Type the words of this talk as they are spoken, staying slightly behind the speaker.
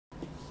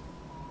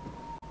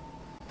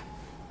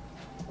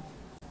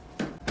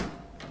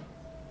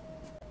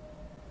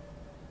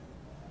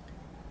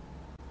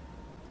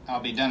I'll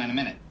be done in a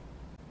minute.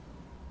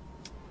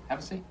 Have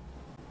a seat.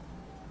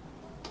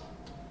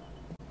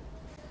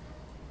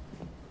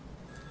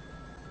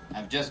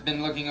 I've just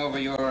been looking over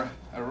your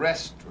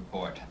arrest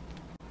report.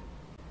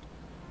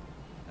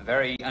 A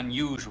very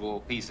unusual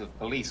piece of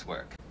police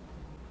work.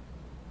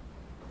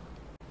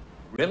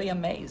 Really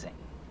amazing.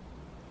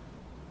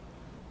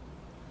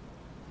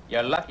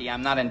 You're lucky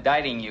I'm not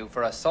indicting you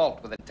for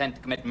assault with intent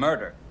to commit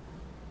murder.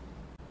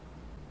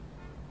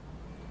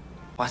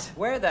 What?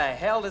 Where the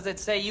hell does it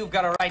say you've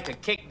got a right to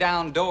kick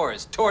down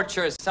doors,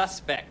 torture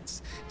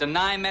suspects,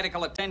 deny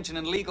medical attention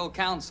and legal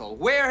counsel?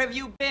 Where have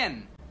you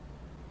been?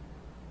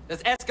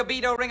 Does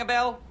Escobedo ring a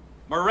bell?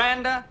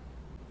 Miranda?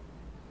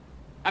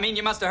 I mean,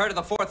 you must have heard of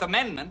the Fourth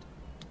Amendment.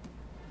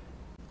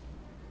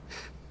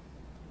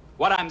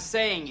 What I'm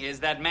saying is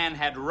that man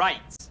had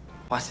rights.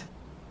 What?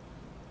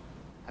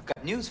 I've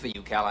got news for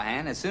you,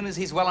 Callahan. As soon as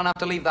he's well enough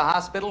to leave the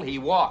hospital, he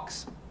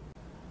walks.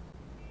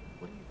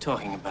 What are you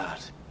talking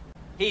about?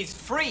 He's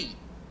free.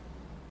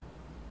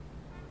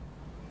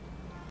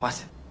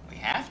 What? We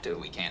have to.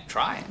 We can't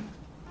try him.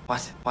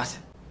 What?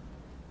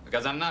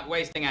 Because I'm not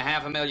wasting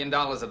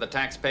 $500,000 of the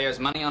taxpayers'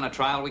 money on a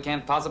trial we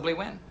can't possibly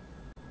win.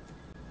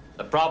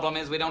 The problem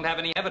is we don't have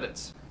any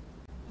evidence.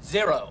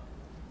 Zero.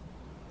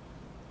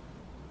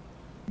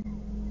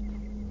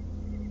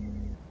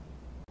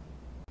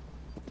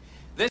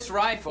 This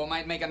rifle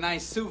might make a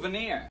nice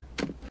souvenir.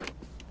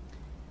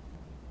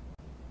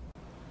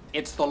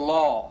 It's the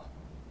law.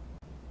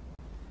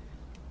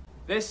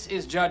 This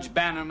is Judge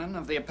Bannerman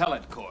of the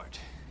Appellate Court.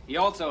 He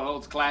also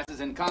holds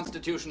classes in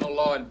constitutional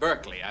law at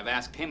Berkeley. I've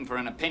asked him for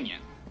an opinion.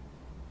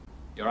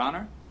 Your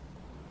Honor?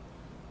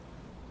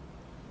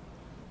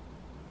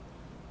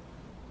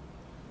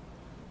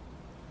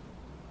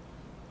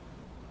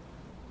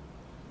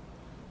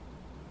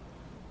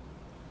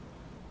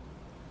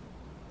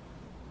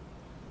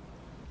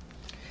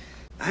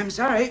 I'm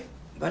sorry,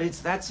 but it's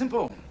that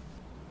simple.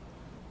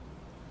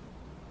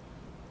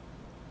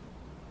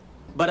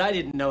 But I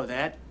didn't know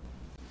that.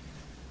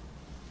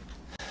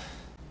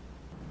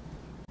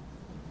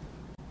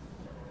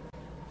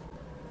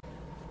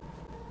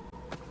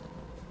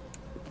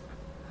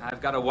 I've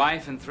got a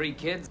wife and 3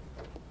 kids.